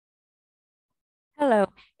Hello,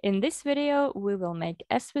 in this video we will make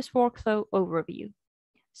EstVis workflow overview.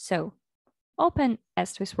 So open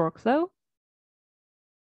EstVis workflow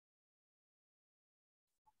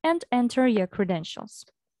and enter your credentials.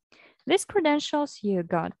 These credentials you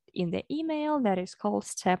got in the email that is called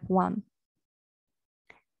step 1.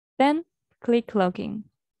 Then click login.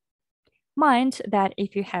 Mind that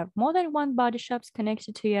if you have more than one body shops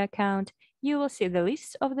connected to your account, you will see the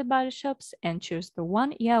list of the body shops and choose the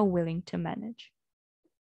one you are willing to manage.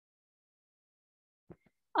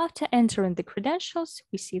 After entering the credentials,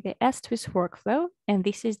 we see the EstVis workflow, and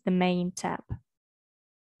this is the main tab.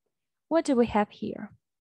 What do we have here?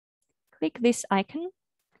 Click this icon.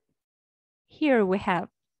 Here we have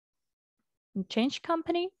change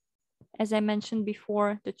company, as I mentioned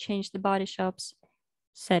before, to change the body shops,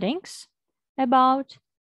 settings, about,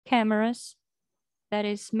 cameras, that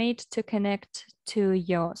is made to connect to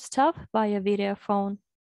your stuff via video phone,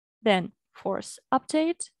 then force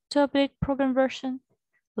update to update program version,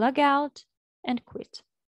 log out, and quit.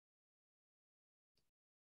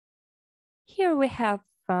 Here we have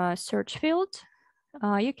a search field.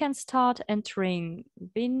 You can start entering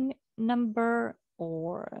VIN number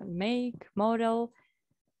or make, model,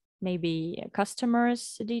 maybe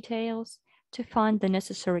customers' details to find the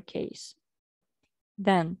necessary case.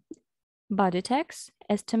 Then body tags,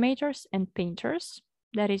 estimators, and painters,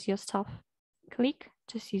 that is your stuff. Click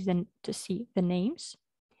to see the names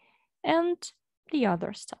and the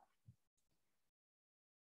other stuff.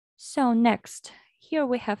 So next, here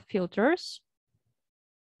we have filters.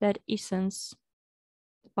 That isn't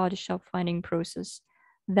the body shop finding process.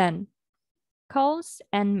 Then calls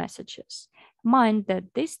and messages. Mind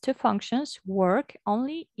that these two functions work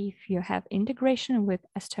only if you have integration with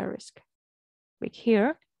asterisk. Click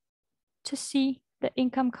here to see the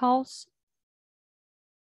income calls,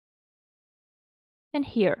 and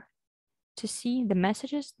here to see the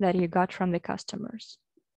messages that you got from the customers.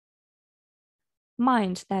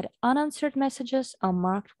 Mind that unanswered messages are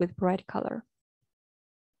marked with bright color.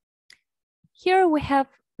 Here we have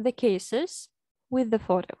the cases with the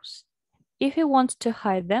photos. If you want to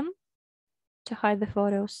hide them, to hide the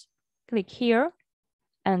photos, click here,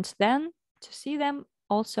 and then to see them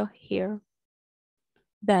also here.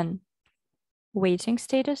 Then waiting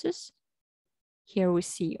statuses. Here we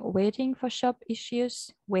see waiting for shop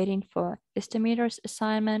issues, waiting for estimator's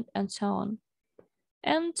assignment, and so on.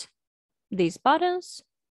 And these buttons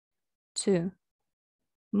to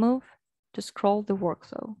move, to scroll the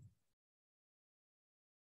workflow.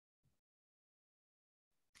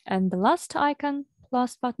 And the last icon,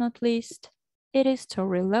 last but not least, it is to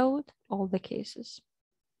reload all the cases.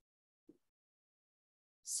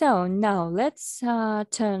 So now let's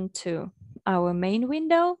turn to our main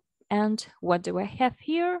window. And what do I have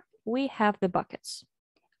here? We have the buckets.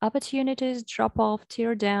 Opportunities, drop off,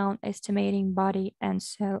 tear down, estimating, body, and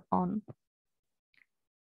so on.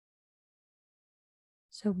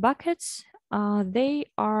 So buckets, they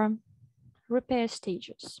are repair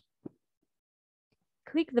stages.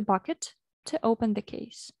 Click the bucket to open the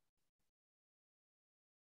case.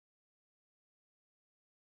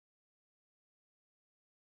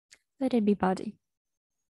 Let it be body.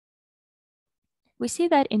 We see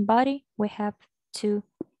that in body, we have two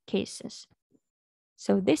cases.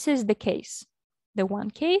 So this is the case. The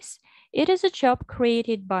one case, it is a job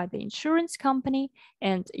created by the insurance company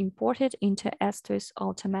and imported into EstVis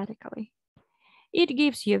automatically. It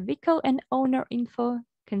gives you vehicle and owner info,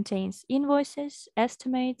 contains invoices,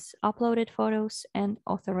 estimates, uploaded photos, and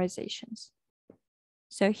authorizations.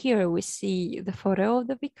 So here we see the photo of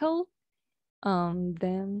the vehicle,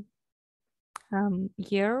 then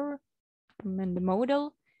year and the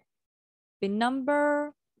model, VIN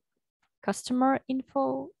number, customer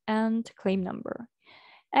info, and claim number.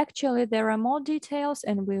 Actually, there are more details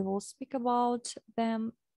and we will speak about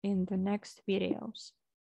them in the next videos.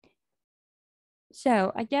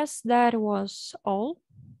 So I guess that was all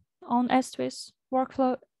on EstVis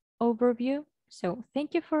workflow overview. So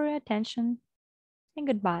thank you for your attention and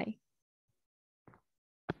goodbye.